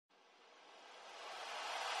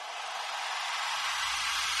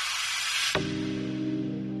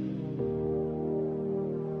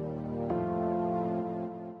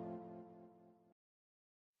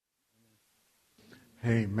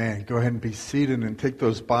Amen. Go ahead and be seated and take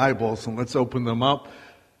those Bibles and let's open them up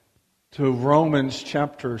to Romans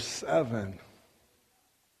chapter 7.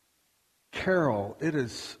 Carol, it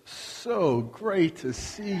is so great to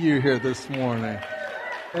see you here this morning.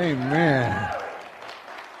 Amen.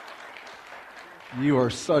 You are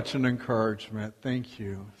such an encouragement. Thank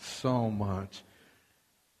you so much.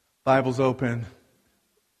 Bibles open.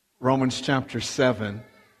 Romans chapter 7.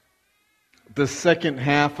 The second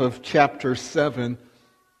half of chapter 7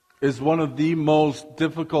 is one of the most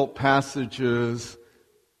difficult passages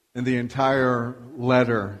in the entire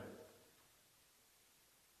letter.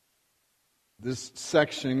 This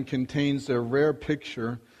section contains a rare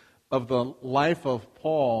picture of the life of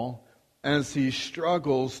Paul as he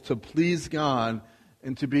struggles to please God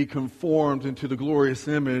and to be conformed into the glorious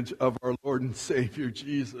image of our Lord and Savior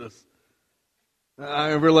Jesus.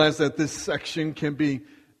 I realize that this section can be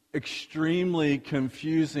extremely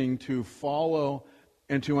confusing to follow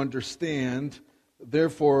and to understand.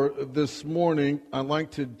 Therefore, this morning, I'd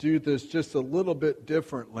like to do this just a little bit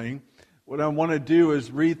differently. What I want to do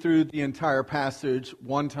is read through the entire passage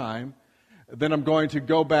one time. Then I'm going to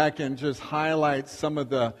go back and just highlight some of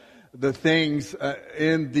the things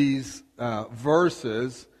in these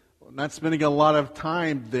verses. I'm not spending a lot of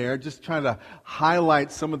time there, just trying to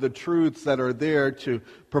highlight some of the truths that are there to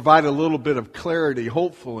provide a little bit of clarity,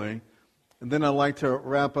 hopefully. And then I'd like to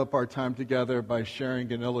wrap up our time together by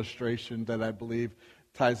sharing an illustration that I believe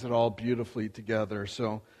ties it all beautifully together.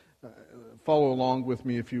 So follow along with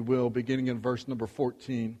me, if you will, beginning in verse number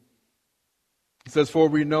 14. It says, "For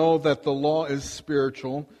we know that the law is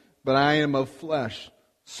spiritual, but I am of flesh,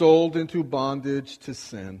 sold into bondage to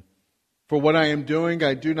sin. For what I am doing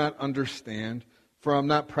I do not understand, for I'm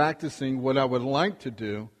not practicing what I would like to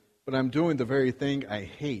do, but I'm doing the very thing I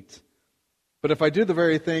hate. But if I do the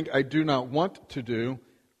very thing I do not want to do,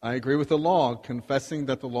 I agree with the law, confessing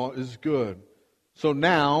that the law is good. So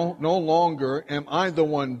now, no longer am I the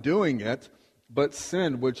one doing it, but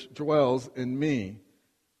sin which dwells in me.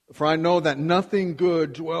 For I know that nothing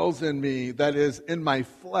good dwells in me, that is, in my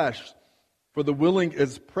flesh. For the willing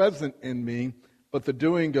is present in me, but the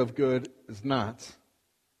doing of good is not.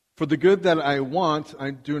 For the good that I want,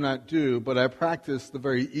 I do not do, but I practice the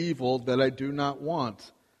very evil that I do not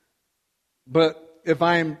want. But if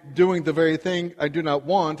I am doing the very thing I do not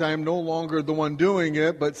want, I am no longer the one doing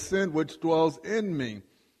it, but sin which dwells in me.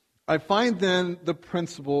 I find then the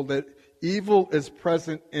principle that evil is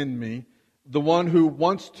present in me, the one who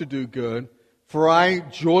wants to do good, for I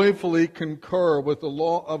joyfully concur with the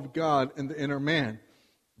law of God in the inner man.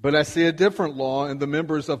 But I see a different law in the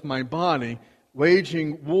members of my body,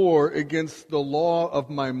 waging war against the law of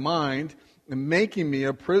my mind, and making me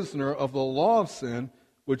a prisoner of the law of sin,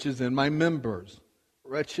 which is in my members.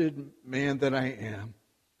 Wretched man that I am,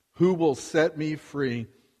 who will set me free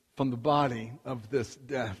from the body of this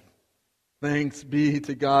death? Thanks be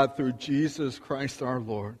to God through Jesus Christ our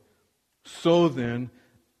Lord. So then,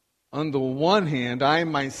 on the one hand, I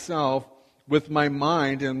myself, with my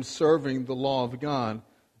mind, am serving the law of God,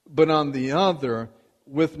 but on the other,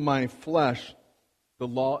 with my flesh, the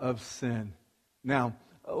law of sin." Now,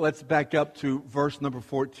 let's back up to verse number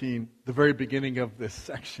 14, the very beginning of this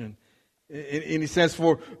section. And he says,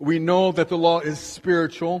 "For we know that the law is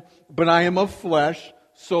spiritual, but I am of flesh,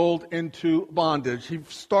 sold into bondage." He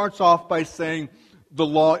starts off by saying the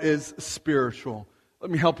law is spiritual.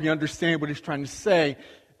 Let me help you understand what he's trying to say.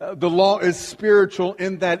 The law is spiritual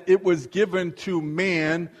in that it was given to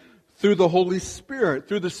man through the Holy Spirit,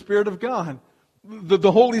 through the Spirit of God.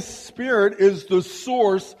 The Holy Spirit is the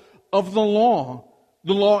source of the law.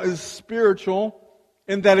 The law is spiritual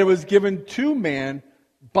in that it was given to man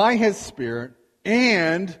by His Spirit,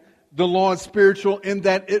 and the law is spiritual in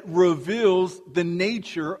that it reveals the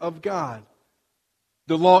nature of God.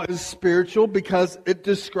 The law is spiritual because it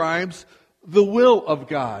describes the will of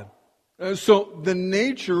God. So the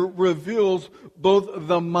nature reveals both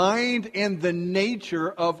the mind and the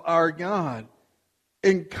nature of our God.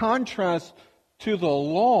 In contrast to the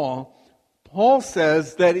law, Paul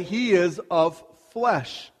says that he is of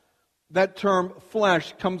flesh. That term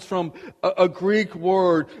flesh comes from a Greek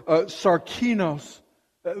word, sarkinos.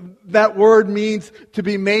 That word means to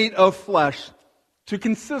be made of flesh, to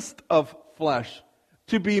consist of flesh,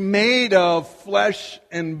 to be made of flesh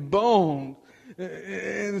and bone.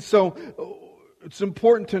 And so it's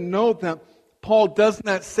important to note that Paul does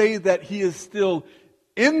not say that he is still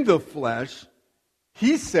in the flesh.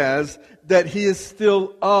 He says that he is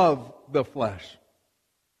still of the flesh.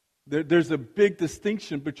 There's a big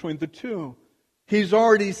distinction between the two. He's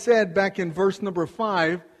already said back in verse number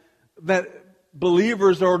 5 that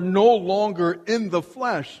believers are no longer in the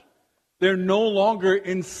flesh. They're no longer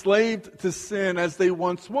enslaved to sin as they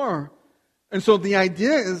once were. And so the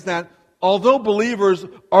idea is that although believers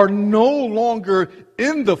are no longer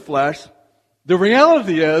in the flesh, the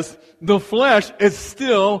reality is the flesh is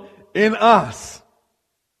still in us.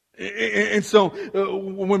 And so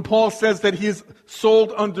when Paul says that he is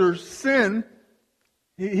sold under sin,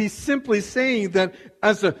 he's simply saying that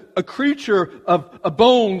as a creature of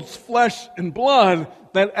bones, flesh, and blood,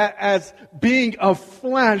 that as being of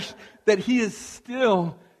flesh, that he is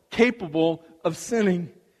still capable of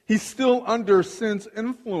sinning. He's still under sin's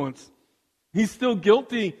influence. He's still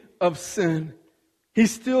guilty of sin. He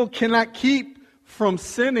still cannot keep from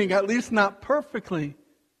sinning, at least not perfectly.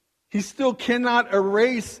 He still cannot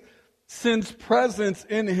erase sin's presence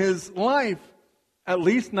in his life, at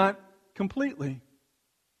least not completely.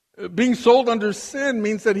 Being sold under sin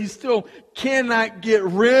means that he still cannot get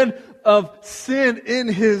rid of sin in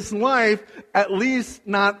his life, at least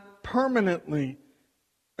not permanently.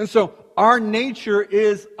 And so our nature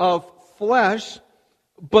is of flesh,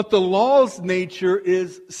 but the law's nature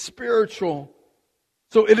is spiritual.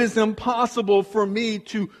 So it is impossible for me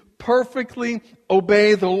to perfectly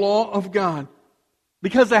obey the law of God,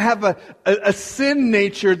 because I have a sin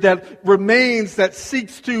nature that remains, that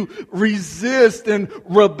seeks to resist and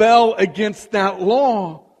rebel against that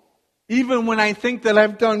law. Even when I think that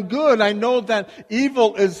I've done good, I know that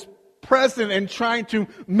evil is present and trying to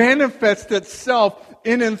manifest itself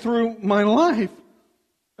in and through my life.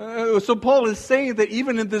 So Paul is saying that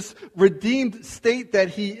even in this redeemed state that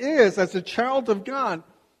he is, as a child of God,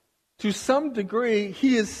 to some degree,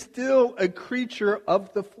 he is still a creature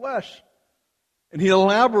of the flesh. And he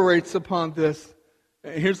elaborates upon this.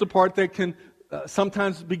 Here's the part that can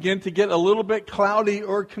sometimes begin to get a little bit cloudy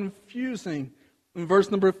or confusing. In verse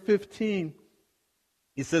number 15,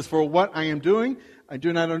 he says, "For what I am doing, I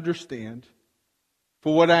do not understand.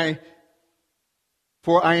 For I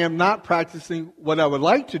am not practicing what I would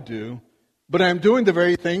like to do, but I am doing the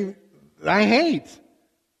very thing that I hate."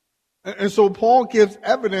 And so Paul gives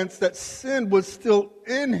evidence that sin was still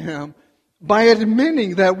in him by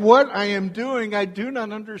admitting that what I am doing, I do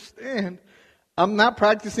not understand. I'm not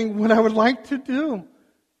practicing what I would like to do.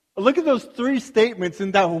 Look at those three statements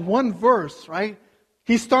in that one verse, right?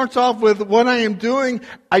 He starts off with, what I am doing,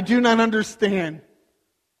 I do not understand.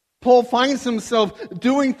 Paul finds himself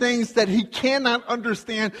doing things that he cannot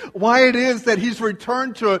understand, why it is that he's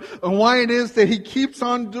returned to it, and why it is that he keeps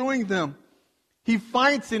on doing them. He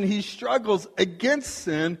fights and he struggles against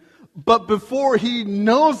sin, but before he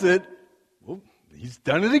knows it, well, he's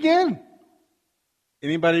done it again.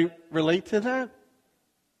 Anybody relate to that?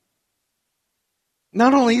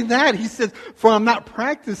 Not only that, he says, for I'm not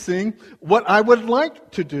practicing what I would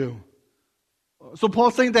like to do. So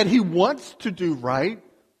Paul's saying that he wants to do right.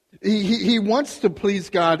 He wants to please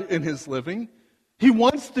God in his living. He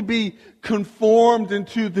wants to be conformed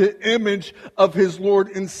into the image of his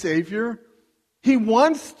Lord and Savior. He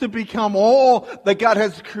wants to become all that God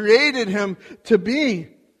has created him to be.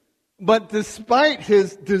 But despite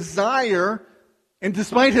his desire and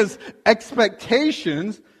despite his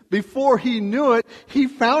expectations, before he knew it, he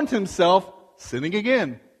found himself sinning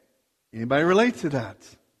again. Anybody relate to that?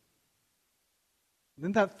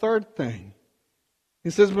 Then that third thing. He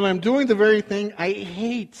says, when I'm doing the very thing I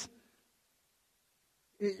hate.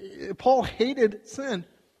 Paul hated sin.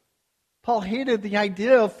 Paul hated the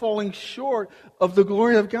idea of falling short of the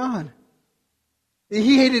glory of God.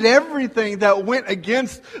 He hated everything that went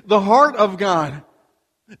against the heart of God.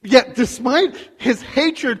 Yet, despite his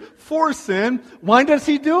hatred for sin, why does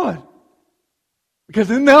he do it? Because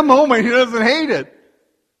in that moment, he doesn't hate it.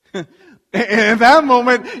 In that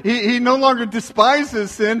moment, he no longer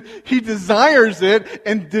despises sin. He desires it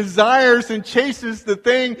and desires and chases the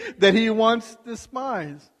thing that he once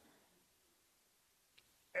despised.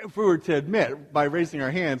 If we were to admit by raising our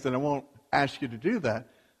hands, and I won't ask you to do that,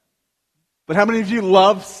 but how many of you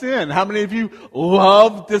love sin? How many of you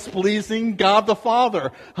love displeasing God the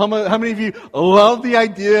Father? How many of you love the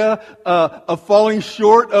idea of falling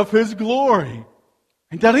short of His glory?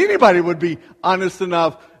 I doubt anybody would be honest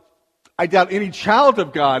enough. I doubt any child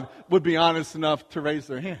of God would be honest enough to raise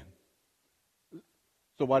their hand.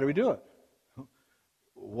 So why do we do it?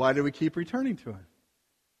 Why do we keep returning to it?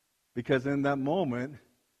 Because in that moment,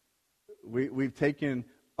 we've taken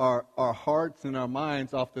our hearts and our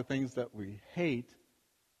minds off the things that we hate,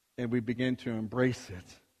 and we begin to embrace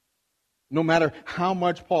it. No matter how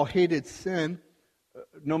much Paul hated sin,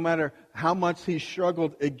 no matter how much he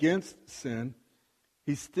struggled against sin,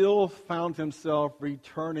 he still found himself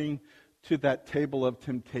returning to that table of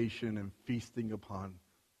temptation and feasting upon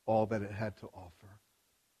all that it had to offer.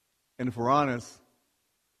 And if we're honest,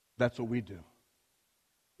 That's what we do.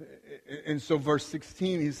 And so verse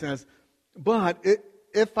 16, he says, but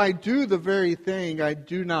if I do the very thing I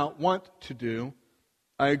do not want to do,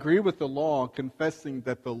 I agree with the law, confessing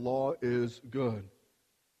that the law is good.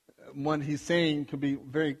 What he's saying can be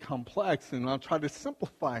very complex, and I'll try to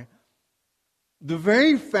simplify. The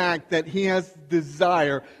very fact that he has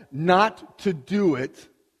desire not to do it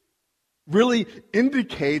really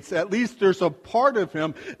indicates, at least there's a part of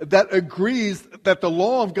him that agrees that the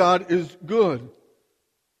law of God is good.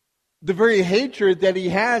 The very hatred that he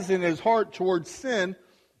has in his heart towards sin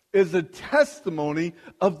is a testimony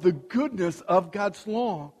of the goodness of God's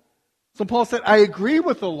law. So Paul said, I agree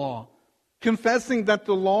with the law, confessing that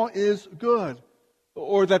the law is good,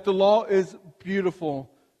 or that the law is beautiful,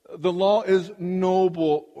 the law is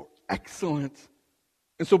noble, or excellent.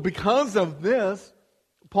 And so because of this,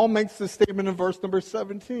 Paul makes this statement in verse number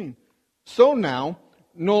 17. So now,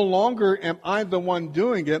 no longer am I the one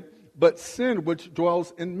doing it, but sin which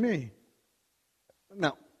dwells in me.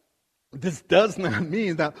 Now, this does not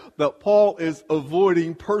mean that Paul is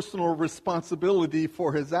avoiding personal responsibility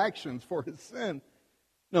for his actions, for his sin.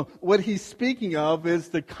 No, what he's speaking of is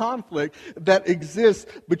the conflict that exists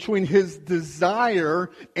between his desire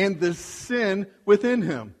and the sin within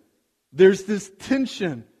him. There's this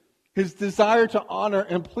tension, his desire to honor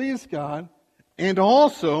and please God, and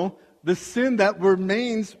also the sin that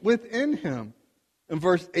remains within him. In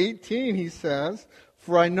verse 18 he says,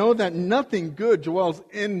 for I know that nothing good dwells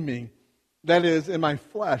in me, that is, in my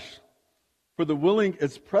flesh. For the willing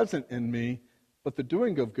is present in me, but the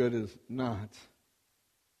doing of good is not.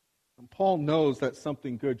 And Paul knows that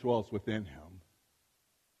something good dwells within him.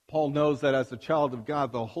 Paul knows that as a child of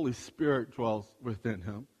God, the Holy Spirit dwells within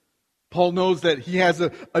him. Paul knows that he has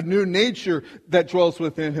a new nature that dwells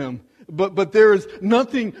within him. But there is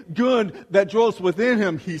nothing good that dwells within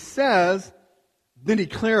him, he says. Then he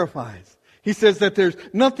clarifies. He says that there's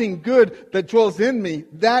nothing good that dwells in me,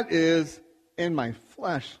 that is, in my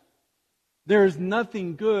flesh. There is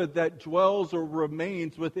nothing good that dwells or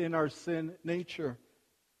remains within our sin nature.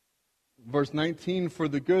 Verse 19, for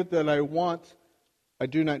the good that I want, I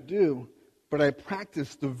do not do, but I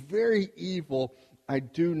practice the very evil I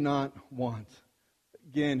do not want.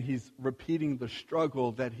 Again, he's repeating the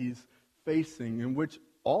struggle that he's facing, in which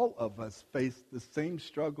all of us face the same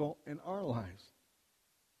struggle in our lives.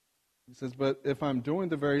 He says, but if I'm doing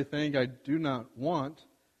the very thing I do not want,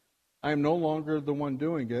 I am no longer the one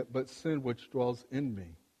doing it, but sin which dwells in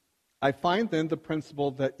me. I find then the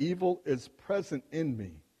principle that evil is present in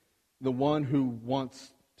me, the one who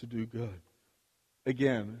wants to do good.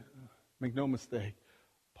 Again, make no mistake,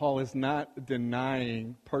 Paul is not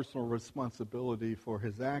denying personal responsibility for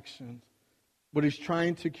his actions. What he's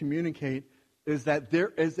trying to communicate is that there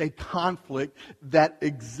is a conflict that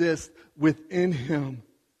exists within him.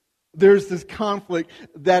 There's this conflict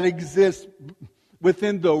that exists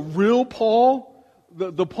within the real Paul,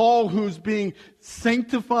 the Paul who's being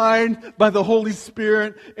sanctified by the Holy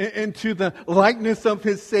Spirit into the likeness of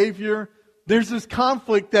his Savior. There's this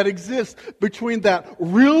conflict that exists between that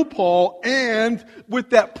real Paul and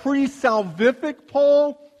with that pre-salvific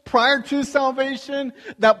Paul, prior to salvation,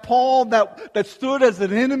 that Paul that stood as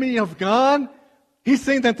an enemy of God. He's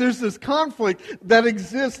saying that there's this conflict that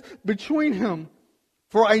exists between him.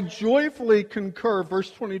 For I joyfully concur,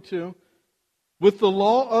 verse 22, with the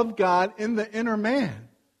law of God in the inner man.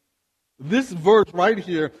 This verse right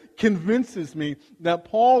here convinces me that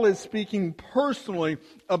Paul is speaking personally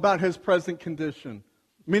about his present condition.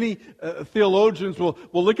 Many theologians will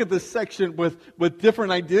look at this section with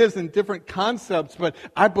different ideas and different concepts, but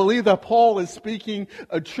I believe that Paul is speaking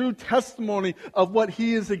a true testimony of what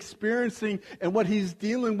he is experiencing and what he's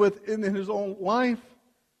dealing with in his own life.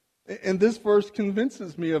 And this verse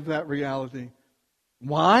convinces me of that reality.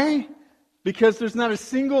 Why? Because there's not a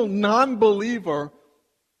single non-believer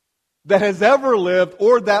that has ever lived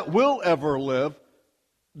or that will ever live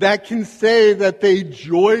that can say that they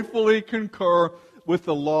joyfully concur with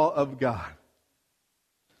the law of God.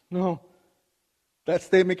 No, that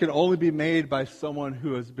statement can only be made by someone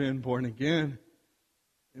who has been born again.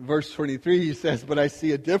 In verse 23 he says, but I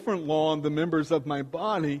see a different law in the members of my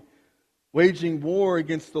body, waging war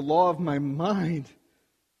against the law of my mind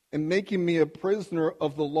and making me a prisoner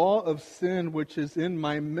of the law of sin which is in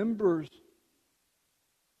my members.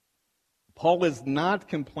 Paul is not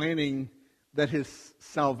complaining that his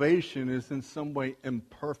salvation is in some way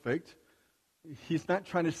imperfect. He's not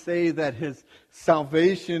trying to say that his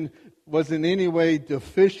salvation was in any way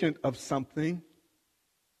deficient of something.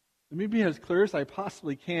 Let me be as clear as I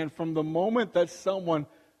possibly can. From the moment that someone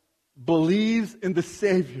believes in the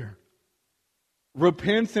Savior,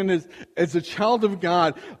 repents and is a child of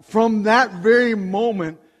God, from that very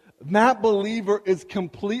moment, that believer is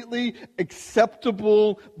completely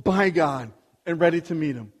acceptable by God and ready to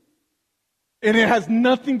meet Him. And it has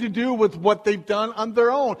nothing to do with what they've done on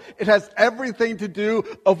their own. It has everything to do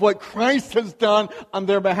of what Christ has done on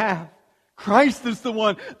their behalf. Christ is the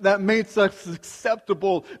one that makes us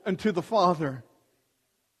acceptable unto the Father.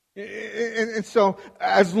 And so,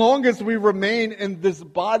 as long as we remain in this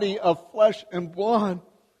body of flesh and blood,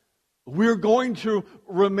 we're going to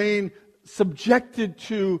remain subjected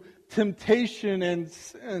to temptation and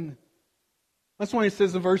sin. That's why he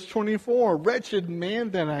says in verse 24, "Wretched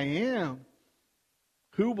man that I am,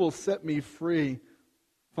 who will set me free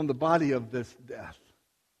from the body of this death?"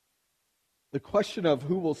 The question of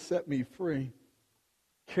who will set me free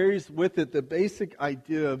carries with it the basic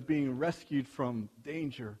idea of being rescued from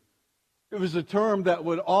danger. It was a term that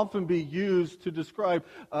would often be used to describe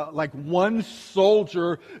like one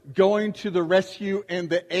soldier going to the rescue and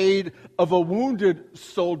the aid of a wounded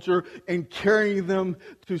soldier and carrying them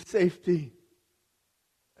to safety.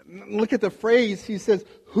 Look at the phrase. He says,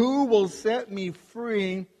 "Who will set me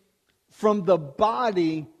free from the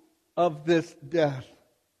body of this death?"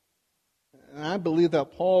 And I believe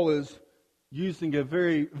that Paul is using a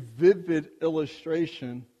very vivid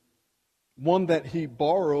illustration, one that he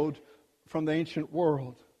borrowed from the ancient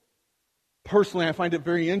world. Personally, I find it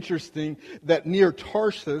very interesting that near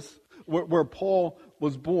Tarsus, where Paul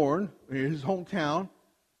was born, his hometown,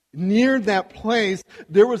 near that place,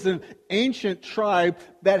 there was an ancient tribe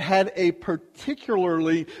that had a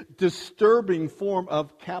particularly disturbing form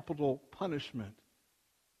of capital punishment.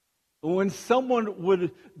 When someone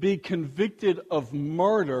would be convicted of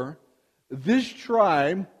murder, this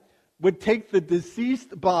tribe would take the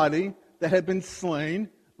deceased body that had been slain,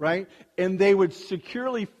 right, and they would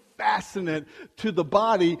securely fasten it to the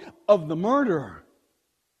body of the murderer.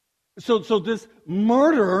 So this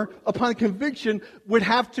murderer, upon conviction, would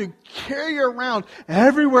have to carry around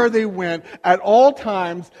everywhere they went, at all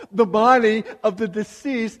times, the body of the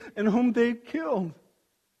deceased in whom they killed.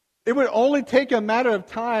 It would only take a matter of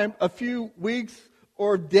time, a few weeks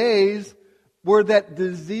or days, where that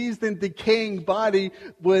diseased and decaying body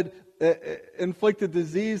would inflict a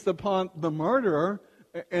disease upon the murderer,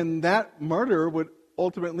 and that murderer would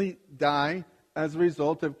ultimately die as a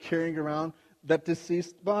result of carrying around that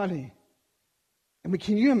deceased body. I mean,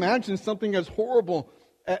 can you imagine something as horrible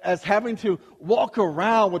as having to walk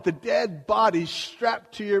around with a dead body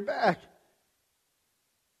strapped to your back?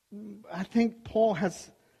 I think Paul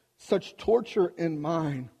has such torture in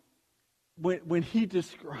mind when he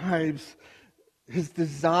describes his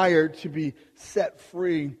desire to be set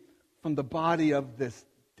free from the body of this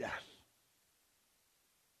death.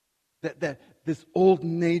 That this old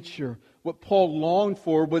nature, what Paul longed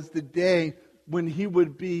for was the day when he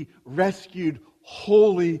would be rescued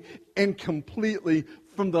wholly and completely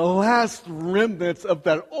from the last remnants of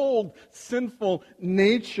that old sinful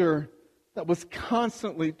nature that was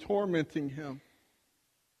constantly tormenting him.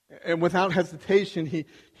 And without hesitation,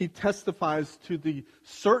 he testifies to the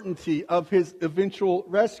certainty of his eventual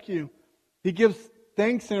rescue. He gives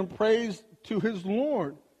thanks and praise to his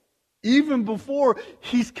Lord, even before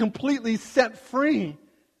he's completely set free.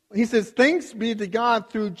 He says, "Thanks be to God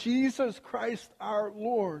through Jesus Christ our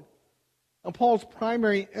Lord." And Paul's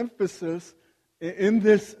primary emphasis in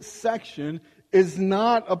this section is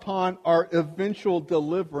not upon our eventual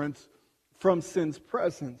deliverance from sin's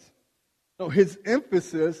presence. No, his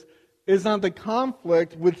emphasis is on the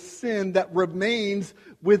conflict with sin that remains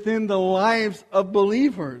within the lives of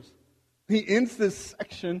believers. He ends this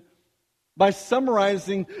section by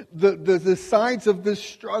summarizing the sides of this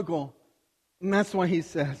struggle. And that's why he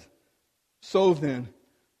says, "So then,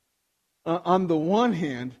 on the one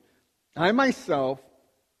hand, I myself,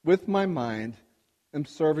 with my mind, am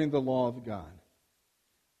serving the law of God.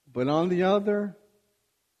 But on the other,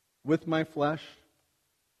 with my flesh,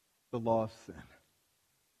 the law of sin."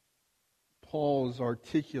 Paul is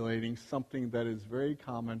articulating something that is very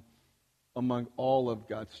common among all of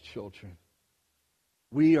God's children.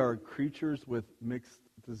 We are creatures with mixed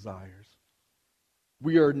desires.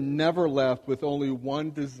 We are never left with only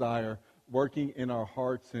one desire working in our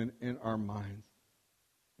hearts and in our minds.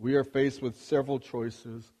 We are faced with several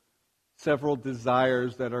choices, several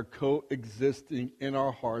desires that are coexisting in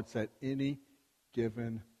our hearts at any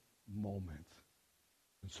given moment.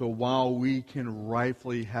 And so while we can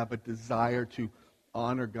rightfully have a desire to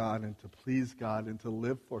honor God and to please God and to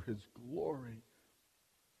live for His glory,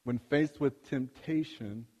 when faced with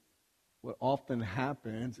temptation, what often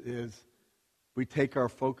happens is we take our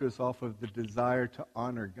focus off of the desire to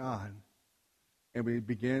honor God, and we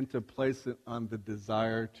begin to place it on the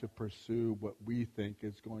desire to pursue what we think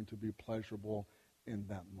is going to be pleasurable in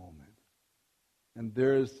that moment. And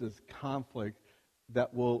there is this conflict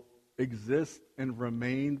that will exist and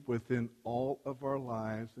remain within all of our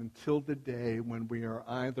lives until the day when we are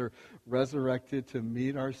either resurrected to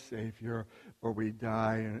meet our Savior or we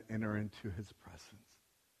die and enter into His presence.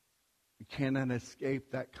 We cannot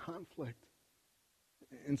escape that conflict.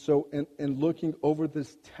 And so in looking over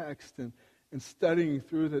this text and studying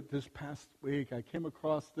through this past week, I came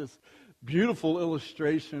across this beautiful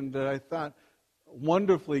illustration that I thought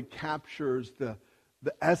wonderfully captures the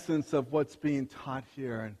essence of what's being taught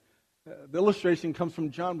here. And the illustration comes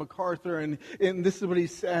from John MacArthur, and this is what he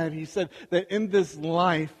said. He said that in this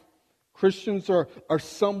life, Christians are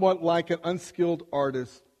somewhat like an unskilled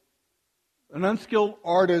artist. An unskilled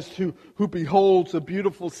artist who beholds a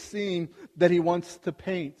beautiful scene that he wants to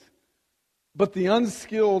paint. But the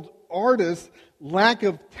unskilled artist's lack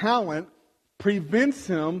of talent prevents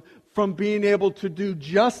him from being able to do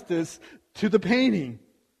justice to the painting.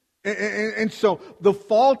 And so the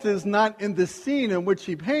fault is not in the scene in which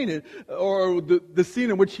he painted or the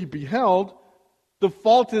scene in which he beheld. The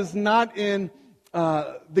fault is not in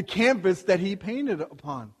the canvas that he painted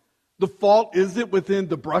upon. The fault isn't within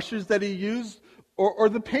the brushes that he used or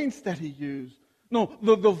the paints that he used. No,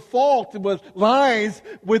 the fault lies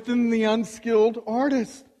within the unskilled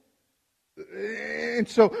artist. And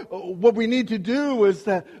so what we need to do is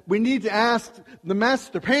that we need to ask the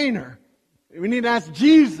master painter. We need to ask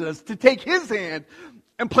Jesus to take His hand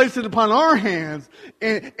and place it upon our hands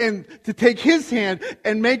and to take His hand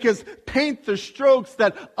and make us paint the strokes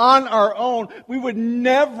that on our own we would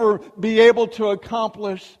never be able to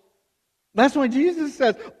accomplish. That's why Jesus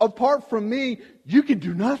says, apart from me, you can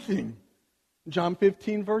do nothing. John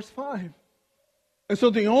 15, verse 5. And so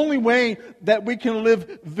the only way that we can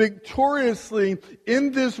live victoriously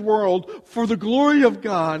in this world for the glory of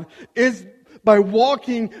God is by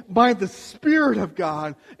walking by the Spirit of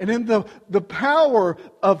God and in the power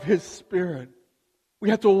of His Spirit.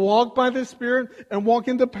 We have to walk by the Spirit and walk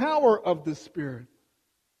in the power of the Spirit.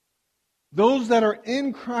 Those that are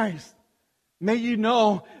in Christ, may you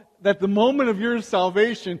know that the moment of your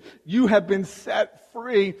salvation, you have been set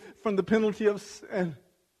free from the penalty of sin.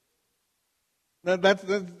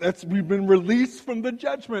 That's we've been released from the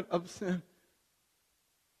judgment of sin.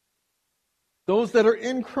 Those that are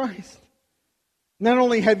in Christ, not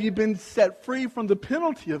only have you been set free from the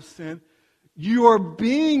penalty of sin, you are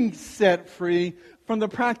being set free from the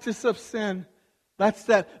practice of sin. That's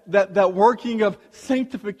that working of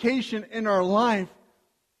sanctification in our life.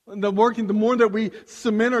 The more that we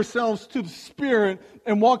submit ourselves to the Spirit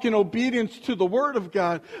and walk in obedience to the Word of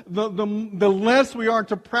God, the less we are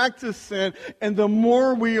to practice sin and the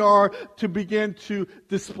more we are to begin to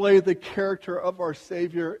display the character of our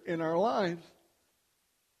Savior in our lives.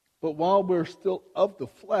 But while we're still of the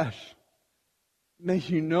flesh, may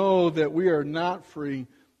you know that we are not free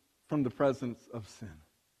from the presence of sin.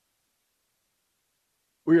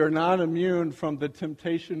 We are not immune from the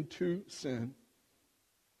temptation to sin,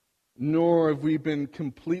 nor have we been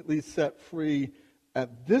completely set free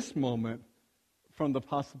at this moment from the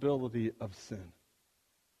possibility of sin.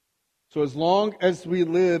 So as long as we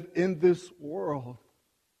live in this world,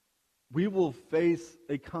 we will face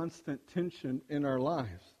a constant tension in our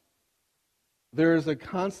lives. There is a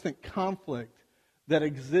constant conflict that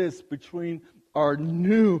exists between our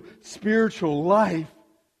new spiritual life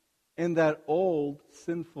and that old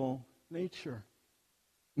sinful nature.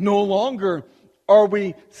 No longer are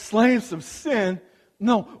we slaves of sin.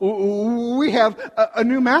 No, we have a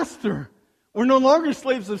new master. We're no longer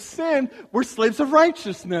slaves of sin. We're slaves of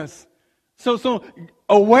righteousness. So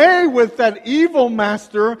away with that evil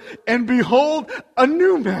master and behold a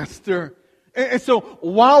new master. And so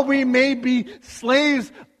while we may be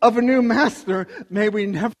slaves of a new master, may we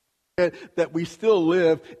never forget that we still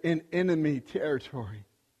live in enemy territory.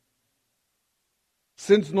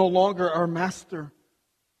 Sin's no longer our master,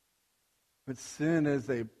 but sin is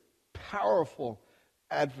a powerful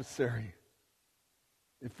adversary.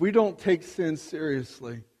 If we don't take sin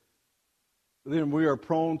seriously, then we are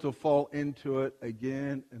prone to fall into it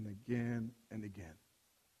again and again and again.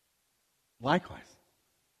 Likewise,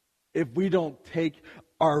 if we don't take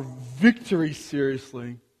our victory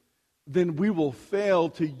seriously, then we will fail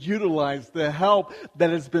to utilize the help that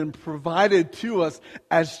has been provided to us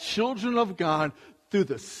as children of God through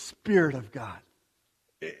the Spirit of God.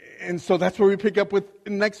 And so that's where we pick up with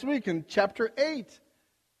next week in chapter 8.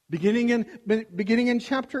 Beginning in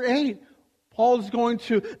chapter 8, Paul is going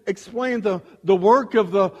to explain the work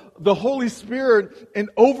of the Holy Spirit in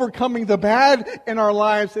overcoming the bad in our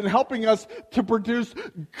lives and helping us to produce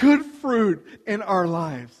good fruit in our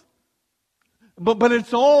lives. But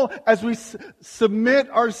it's all as we submit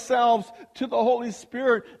ourselves to the Holy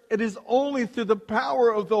Spirit. It is only through the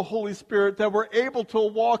power of the Holy Spirit that we're able to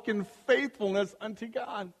walk in faithfulness unto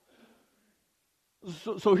God.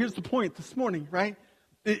 So here's the point this morning, right?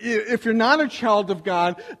 If you're not a child of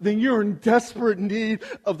God, then you're in desperate need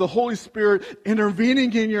of the Holy Spirit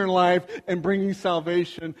intervening in your life and bringing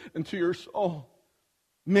salvation into your soul.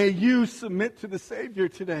 May you submit to the Savior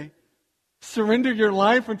today. Surrender your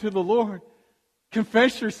life unto the Lord.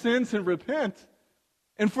 Confess your sins and repent.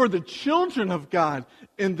 And for the children of God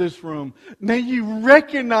in this room, may you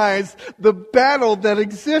recognize the battle that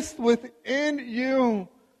exists within you.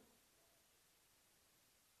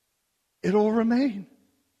 It'll remain.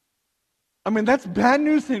 I mean, that's bad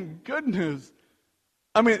news and good news.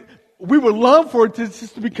 I mean, we would love for it to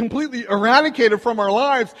just be completely eradicated from our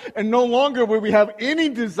lives, and no longer will we have any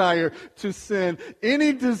desire to sin,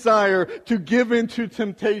 any desire to give in to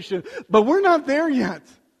temptation. But we're not there yet.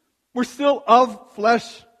 We're still of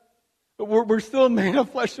flesh. We're still made of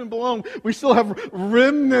flesh and bone. We still have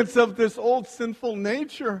remnants of this old sinful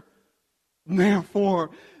nature. Therefore,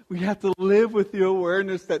 we have to live with the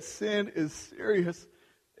awareness that sin is serious.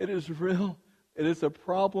 It is real. It is a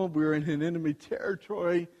problem. We're in an enemy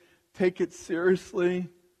territory. Take it seriously.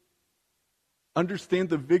 Understand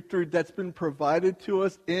the victory that's been provided to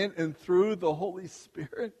us in and through the Holy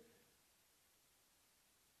Spirit.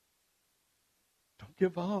 Don't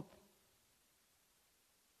give up.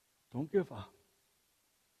 Don't give up.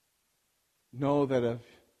 Know that if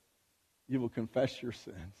you will confess your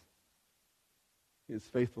sins, He is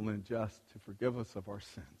faithful and just to forgive us of our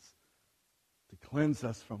sins, to cleanse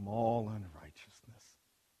us from all unrighteousness.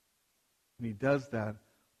 And He does that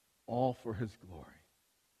all for His glory.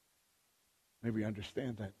 May we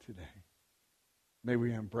understand that today. May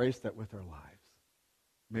we embrace that with our lives.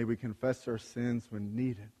 May we confess our sins when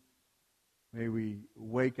needed. May we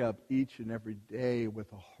wake up each and every day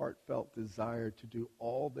with a heartfelt desire to do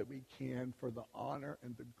all that we can for the honor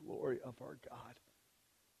and the glory of our God.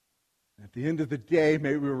 And at the end of the day,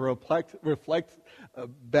 may we reflect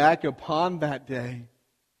back upon that day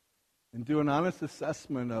and do an honest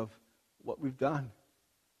assessment of what we've done.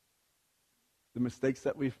 The mistakes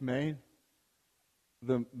that we've made,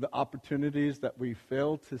 the opportunities that we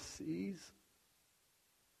failed to seize.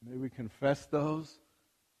 May we confess those,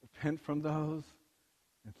 repent from those,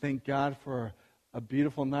 and thank God for a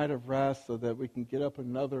beautiful night of rest so that we can get up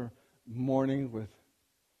another morning with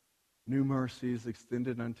new mercies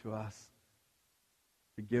extended unto us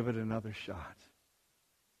to give it another shot.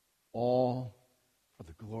 All for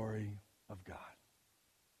the glory of God.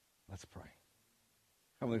 Let's pray.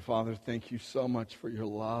 Heavenly Father, thank you so much for your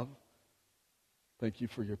love. Thank you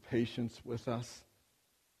for your patience with us.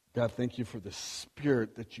 God, thank you for the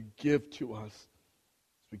Spirit that you give to us.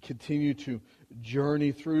 As we continue to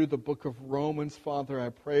journey through the book of Romans, Father, I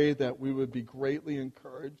pray that we would be greatly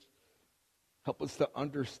encouraged. Help us to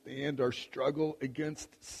understand our struggle against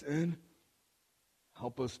sin.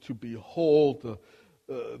 Help us to behold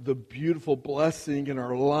the beautiful blessing in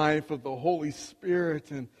our life of the Holy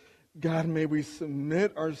Spirit. And God, may we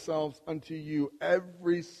submit ourselves unto you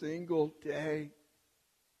every single day.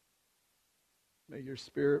 May your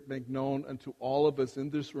Spirit make known unto all of us in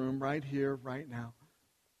this room, right here, right now,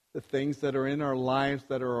 the things that are in our lives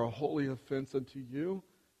that are a holy offense unto you.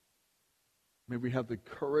 May we have the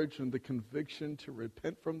courage and the conviction to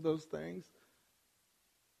repent from those things.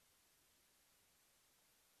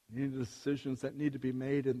 Any decisions that need to be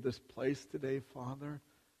made in this place today, Father.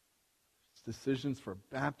 Decisions for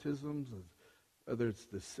baptisms, whether it's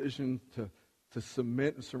decision to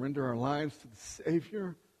submit and surrender our lives to the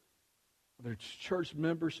Savior, whether it's church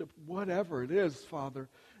membership, whatever it is, Father,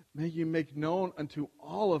 may you make known unto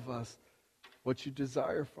all of us what you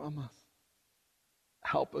desire from us.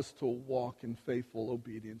 Help us to walk in faithful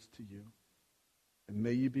obedience to you. And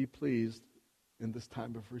may you be pleased in this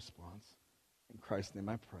time of response. In Christ's name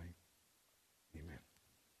I pray. Amen.